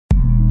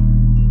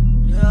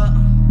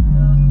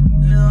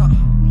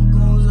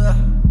Goons,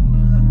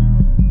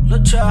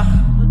 Lil Trav,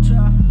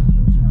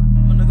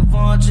 my nigga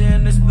Vonje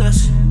in this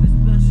bitch.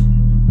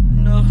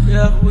 No,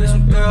 yeah, with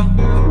some girl,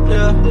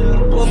 yeah.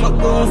 What my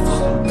goons?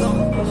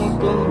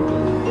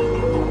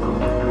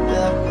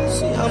 Yeah,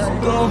 see I'm a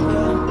goon,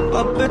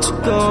 my bitch a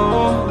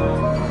goon.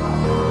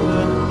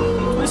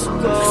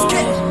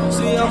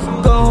 See I'm a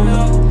goon,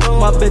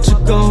 my bitch a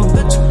goon.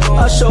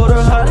 I showed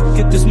her how to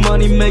get this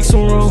money, make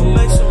some room.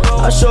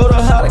 I showed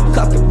her how to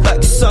cock it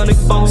back, sonic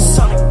boom.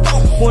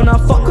 When I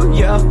fuck her,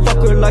 yeah, I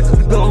fuck her like a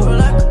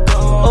goon.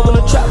 Over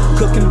the trap,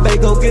 cooking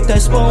bagel, get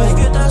that spoon.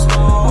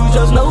 We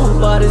just know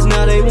bodies,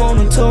 now they want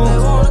to tune.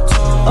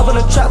 Up in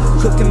the trap,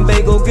 cooking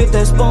bagel, get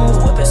that spoon.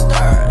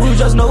 We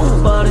just know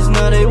bodies,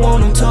 now they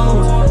want to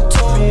tune.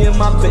 Me and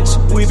my bitch,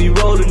 we be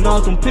rolling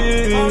on some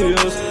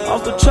pills.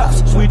 Off the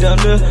traps, we down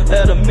there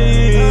at a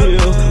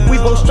meal. We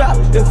both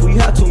strapped, if we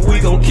had to, we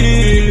gon'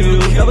 kill.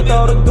 Never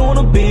thought of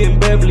gonna be in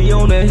Beverly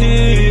on that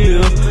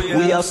hill.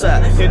 We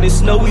outside in this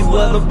snowy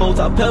weather, both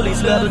our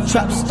pellies leather,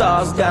 trap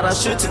stars. Got our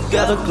shit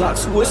together,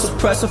 Glocks with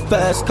suppressor,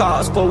 fast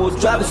cars. Forward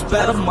drive is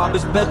better, mob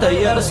is better,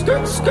 yeah, the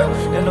skirt,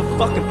 and the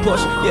fucking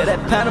push, yeah, that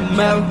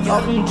Panamera.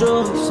 All them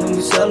drugs, and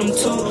we sell them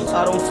too.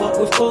 I don't fuck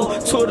with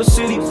food, tour the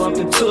city, bumped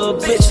into a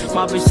bitch.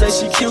 My bitch say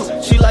she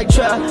cute, she like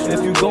Trav.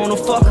 If you gonna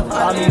fuck her,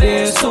 I need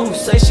in soon.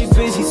 Say she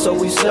busy, so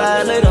we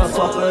slide later.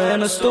 Fuck her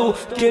in the stool,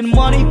 getting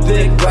money,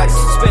 big racks,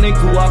 spinning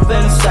goo off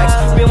in sacks.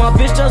 Me and my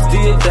bitch just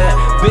did that,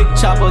 big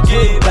chopper,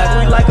 get back.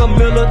 We like a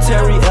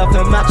military, F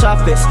and match our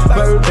fists.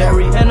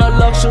 Burberry and a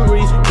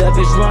luxury, that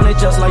bitch running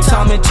just like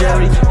Tom and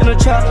Jerry. In the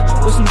trap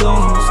with some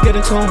goons,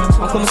 getting tuned,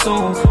 I'm coming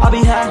soon. I'll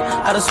be high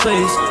out of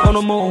space, on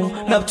the moon,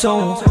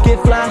 Neptune, get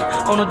fly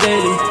on a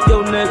daily.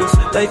 Yo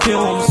niggas, they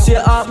fume. See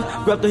a op,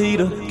 grab the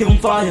heater, give them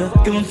fire,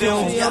 give them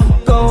fume.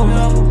 Gone,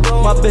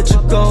 my bitch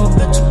a gone.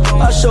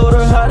 I showed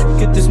her how to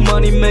get this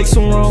money, make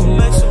some room.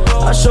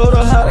 I showed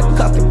her how to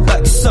cock it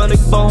back, sonic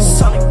boom.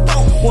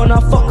 When I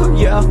fuck her,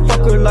 yeah, I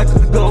fuck her like a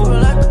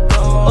goon.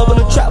 Over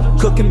the trap,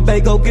 cooking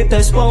bagel, get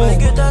that spoon.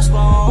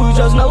 We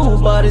just know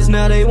bodies,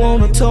 now they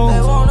wanna tune.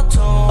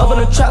 Over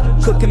the trap,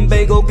 cooking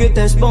bagel, get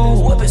that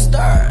spoon.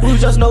 We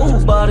just know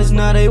bodies,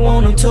 now they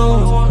wanna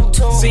tune.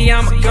 See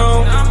I'm a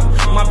goon,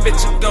 my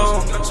bitch a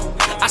goon.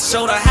 I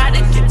showed her how to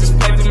get this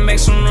paper, make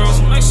some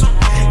room.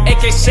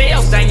 AK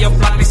shells down your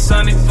block, they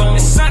sunny boom.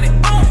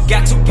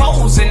 Got two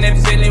poles in that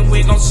feeling,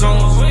 we gon' zoom.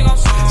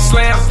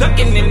 Slam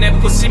ducking in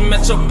that pussy,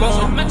 metro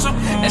boom.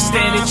 That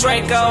Stanley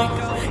Draco,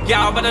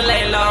 y'all better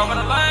lay low.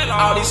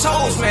 All these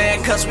hoes,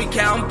 man, cause we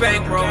count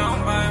bankroll.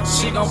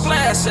 She gon'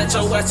 blast at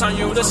your ass, on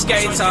you the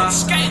skater.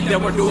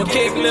 Then we'll do a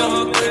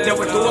kickflip, then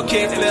we'll do a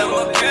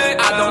kickflip.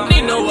 I don't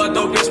need no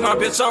other bitch, my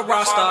bitch a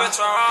roster.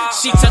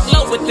 She took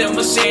low with them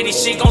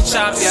Mercedes, she gon'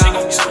 chop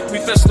ya. We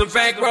fist the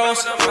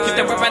bankrolls, get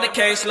them up at the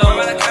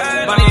caseload.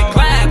 Money and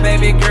Clyde,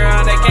 baby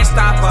girl, they can't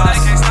stop us.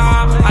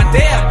 I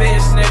dare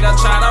bitch, nigga,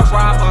 tryna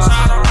rob us.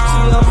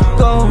 See I'm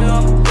gone,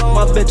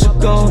 my bitch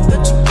a gone.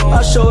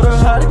 I showed her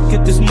how to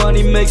get this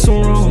money, make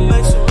some room.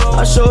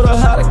 I showed her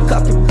how to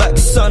cock it back,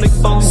 sonic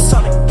boom.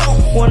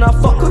 When I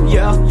fuck her,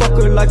 yeah, I fuck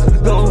her like a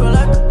goon.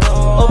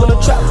 Over the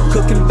trap,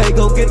 cooking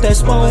bagel, get that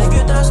spoon.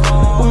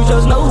 We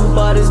just know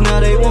bodies, now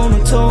they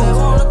wanna tune.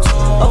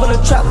 Over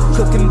the trap,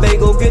 cooking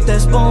bagel, get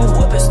that spoon.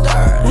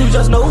 We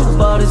just know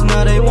bodies,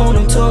 now they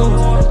wanna tune.